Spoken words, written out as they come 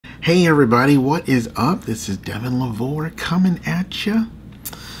Hey everybody, what is up? This is Devin LaVore coming at you.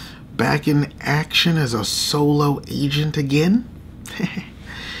 Back in action as a solo agent again.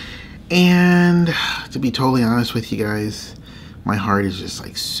 And to be totally honest with you guys, my heart is just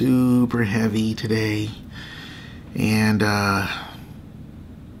like super heavy today. And I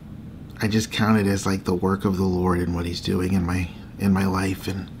just count it as like the work of the Lord and what He's doing in my life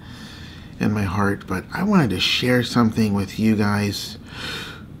and in my heart. But I wanted to share something with you guys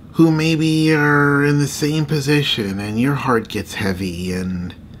who maybe are in the same position and your heart gets heavy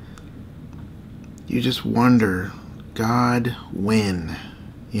and you just wonder, God, when?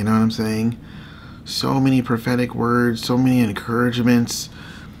 You know what I'm saying? So many prophetic words, so many encouragements,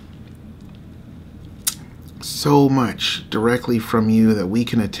 so much directly from you that we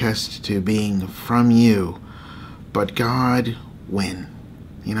can attest to being from you. But God, when?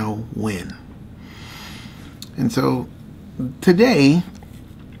 You know, when? And so today,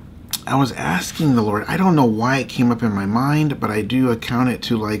 I was asking the Lord, I don't know why it came up in my mind, but I do account it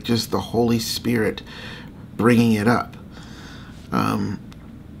to like just the Holy Spirit bringing it up. But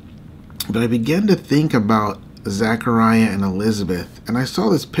I began to think about Zechariah and Elizabeth, and I saw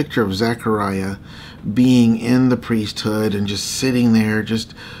this picture of Zechariah being in the priesthood and just sitting there,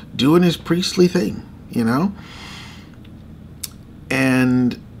 just doing his priestly thing, you know?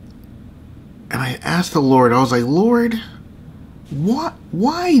 And I asked the Lord, I was like, Lord, what?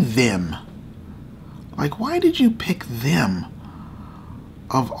 Why them? Like, why did you pick them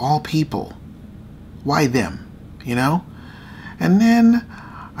of all people? Why them? You know? And then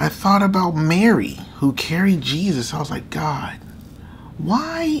I thought about Mary, who carried Jesus. I was like, God,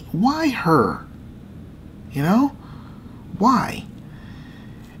 why her? You know? Why?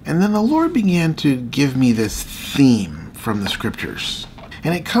 And then the Lord began to give me this theme from the scriptures.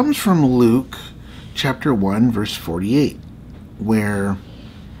 And it comes from Luke chapter 1, verse 48. Where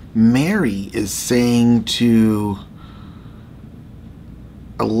Mary is saying to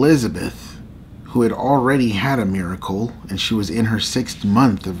Elizabeth, who had already had a miracle, and she was in her 6th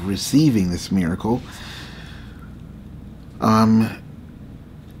month of receiving this miracle,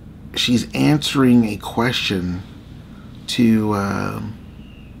 she's answering a question to, and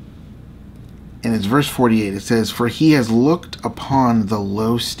it's verse 48, it says, "For he has looked upon the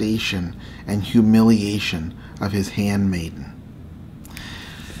low station and humiliation of his handmaiden."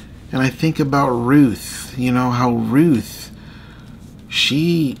 And I think about Ruth, you know, how Ruth,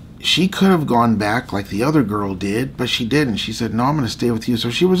 she could have gone back like the other girl did, but she didn't. She said, no, I'm going to stay with you. So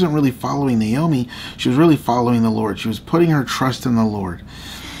she wasn't really following Naomi. She was really following the Lord. She was putting her trust in the Lord.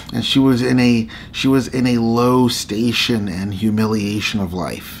 And she was in a low station and humiliation of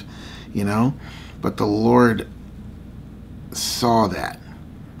life, you know? But the Lord saw that.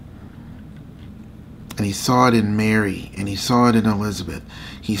 And He saw it in Mary, and He saw it in Elizabeth,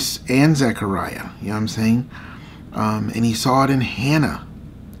 and Zechariah, you know what I'm saying? And He saw it in Hannah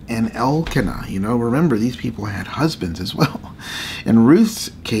and Elkanah. You know, remember, these people had husbands as well. In Ruth's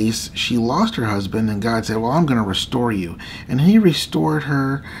case, she lost her husband, and God said, well, I'm going to restore you. And He restored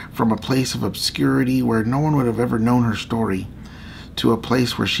her from a place of obscurity where no one would have ever known her story to a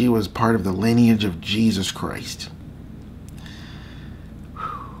place where she was part of the lineage of Jesus Christ.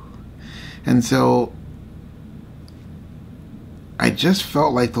 And so I just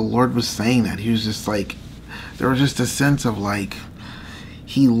felt like the Lord was saying that. He was just like, there was just a sense of like,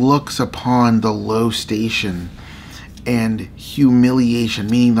 He looks upon the low station and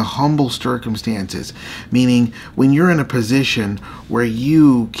humiliation, meaning the humble circumstances, meaning when you're in a position where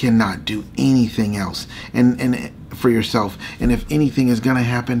you cannot do anything else and for yourself, and if anything is going to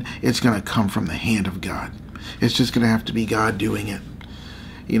happen, it's going to come from the hand of God. It's just going to have to be God doing it,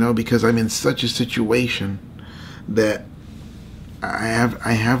 you know, because I'm in such a situation that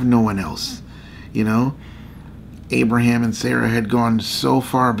I have no one else, you know. Abraham and Sarah had gone so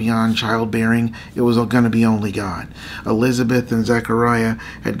far beyond childbearing, it was going to be only God. Elizabeth and Zechariah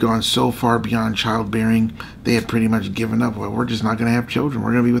had gone so far beyond childbearing, they had pretty much given up. Well, we're just not going to have children.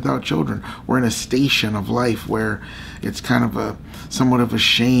 We're going to be without children. We're in a station of life where it's kind of somewhat of a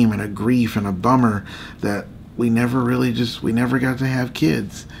shame and a grief and a bummer that we never got to have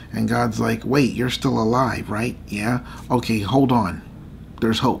kids. And God's like, wait, you're still alive, right? Yeah? Okay, hold on.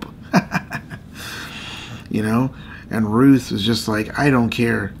 There's hope. You know? And Ruth was just like, I don't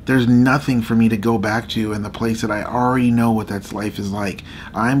care. There's nothing for me to go back to in the place that I already know what that life is like.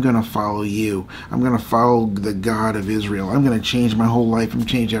 I'm going to follow you. I'm going to follow the God of Israel. I'm going to change my whole life and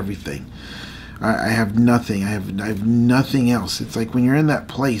change everything. I have nothing. I have nothing else. It's like when you're in that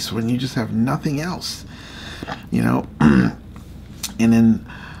place, when you just have nothing else. You know? And in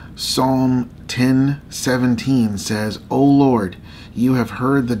Psalm 10:17 says, O Lord, You have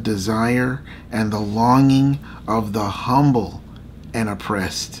heard the desire and the longing of the humble and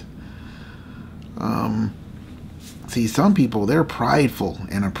oppressed. See, some people, they're prideful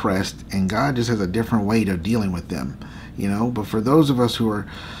and oppressed, and God just has a different way of dealing with them, you know. But for those of us who are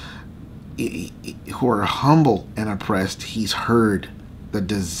humble and oppressed, he's heard the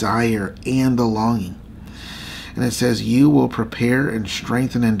desire and the longing. And it says, you will prepare and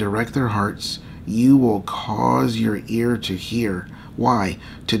strengthen and direct their hearts. You will cause your ear to hear. Why?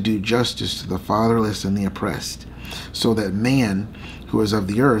 To do justice to the fatherless and the oppressed, so that man who is of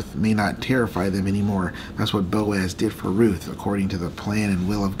the earth may not terrify them anymore. That's what Boaz did for Ruth, according to the plan and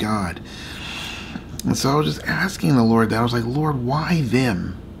will of God. And so I was just asking the Lord that. I was like, Lord, why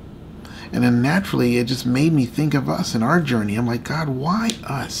them? And then naturally, it just made me think of us and our journey. I'm like, God, why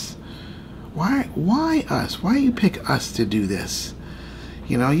us? Why us? Why you pick us to do this?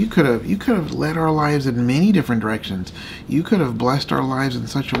 You know, you could have led our lives in many different directions. You could have blessed our lives in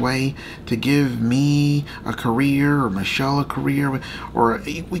such a way to give me a career, or Michelle a career, or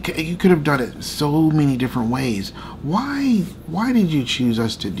you could have done it so many different ways. Why did you choose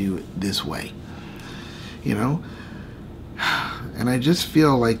us to do it this way? You know? And I just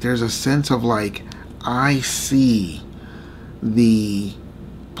feel like there's a sense of like, I see the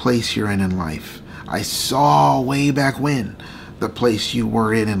place you're in life. I saw way back when the place you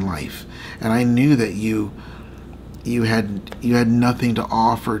were in life, and I knew that you had nothing to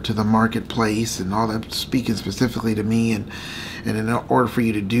offer to the marketplace and all that, speaking specifically to me, and in order for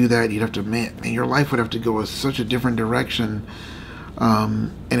you to do that, you'd have to, man, your life would have to go in such a different direction,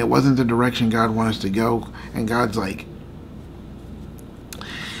 and it wasn't the direction God wanted us to go. And God's like,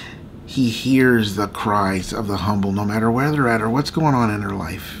 he hears the cries of the humble, no matter where they're at or what's going on in their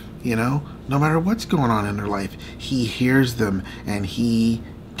life. You know, no matter what's going on in their life, he hears them, and he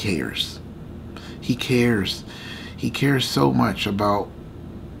cares. He cares. He cares so much about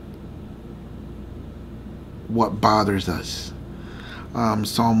what bothers us. Psalm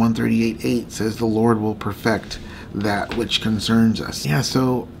 138:8 says, the Lord will perfect that which concerns us. Yeah,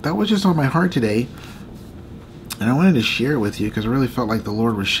 so that was just on my heart today. And I wanted to share it with you because I really felt like the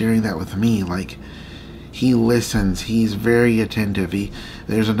Lord was sharing that with me. Like, he listens. He's very attentive.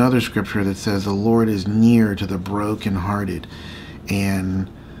 There's another scripture that says the Lord is near to the brokenhearted. And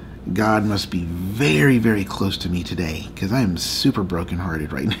God must be very, very close to me today, because I am super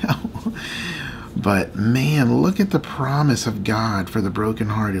brokenhearted right now. But man, look at the promise of God for the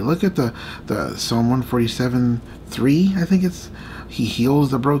brokenhearted. Look at the Psalm 147:3. I think it's, he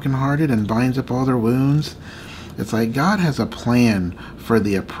heals the brokenhearted and binds up all their wounds. It's like God has a plan for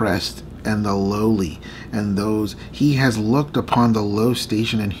the oppressed and the lowly, and those, he has looked upon the low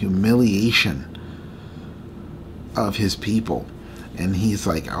station and humiliation of his people, and he's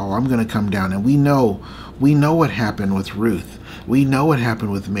like, oh, I'm going to come down. And we know what happened with Ruth. We know what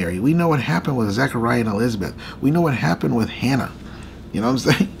happened with Mary. We know what happened with Zechariah and Elizabeth. We know what happened with Hannah. You know what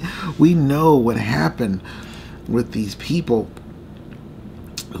I'm saying? We know what happened with these people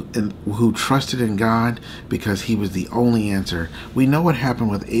who trusted in God because he was the only answer. We know what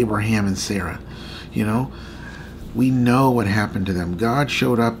happened with Abraham and Sarah. You know, we know what happened to them. God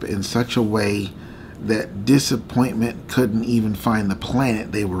showed up in such a way that disappointment couldn't even find the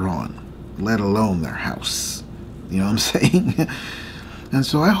planet they were on, let alone their house. You know what I'm saying? And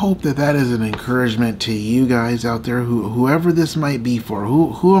so I hope that that is an encouragement to you guys out there, whoever this might be for.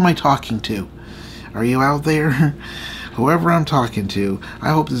 Who am I talking to? Are you out there? Whoever I'm talking to, I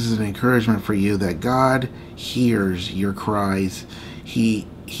hope this is an encouragement for you that God hears your cries. He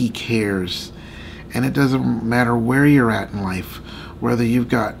cares. And it doesn't matter where you're at in life, whether you've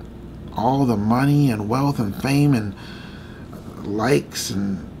got all the money and wealth and fame and likes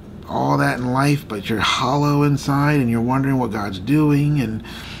and all that in life, but you're hollow inside and you're wondering what God's doing, and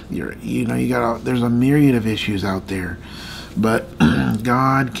there's a myriad of issues out there, but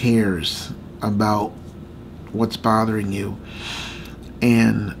God cares about what's bothering you,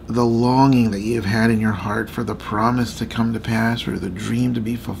 and the longing that you've had in your heart for the promise to come to pass, or the dream to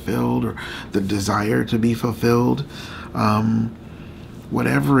be fulfilled, or the desire to be fulfilled,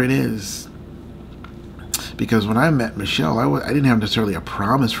 whatever it is. Because when I met Michelle, I didn't have necessarily a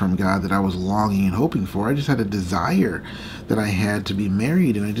promise from God that I was longing and hoping for. I just had a desire that I had to be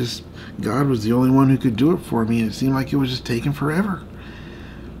married, and God was the only one who could do it for me, and it seemed like it was just taking forever.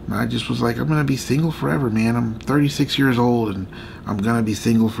 And I just was like, I'm going to be single forever, man. I'm 36 years old, and I'm going to be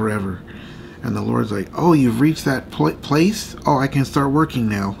single forever. And the Lord's like, oh, you've reached that place? Oh, I can start working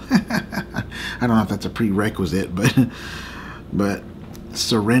now. I don't know if that's a prerequisite, but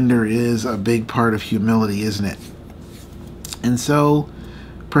surrender is a big part of humility, isn't it? And so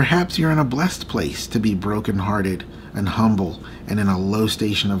perhaps you're in a blessed place to be brokenhearted and humble and in a low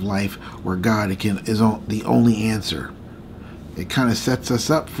station of life where God is the only answer. It kind of sets us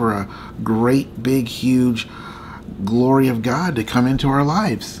up for a great, big, huge glory of God to come into our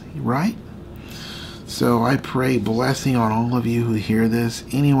lives, right? So I pray blessing on all of you who hear this,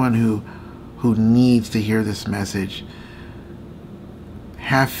 anyone who needs to hear this message.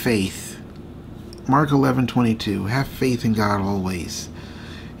 Have faith. Mark 11:22. Have faith in God always.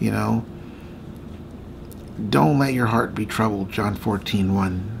 You know, don't let your heart be troubled. John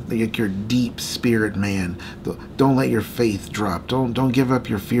 14:1. Like your deep spirit man. Don't let your faith drop. Don't give up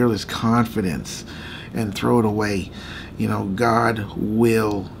your fearless confidence and throw it away. You know, God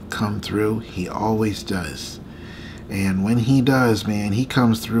will come through. He always does. And when he does, man, he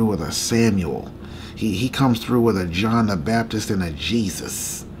comes through with a Samuel. He comes through with a John the Baptist and a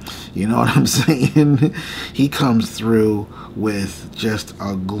Jesus. You know what I'm saying? He comes through with just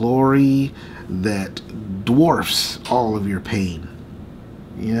a glory that dwarfs all of your pain.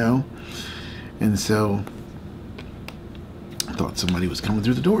 You know? And so I thought somebody was coming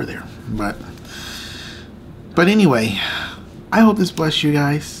through the door there. But anyway, I hope this blessed you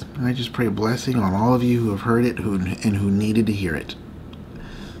guys. I just pray a blessing on all of you who have heard it and who needed to hear it.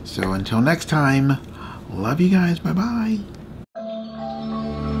 So until next time, love you guys. Bye-bye.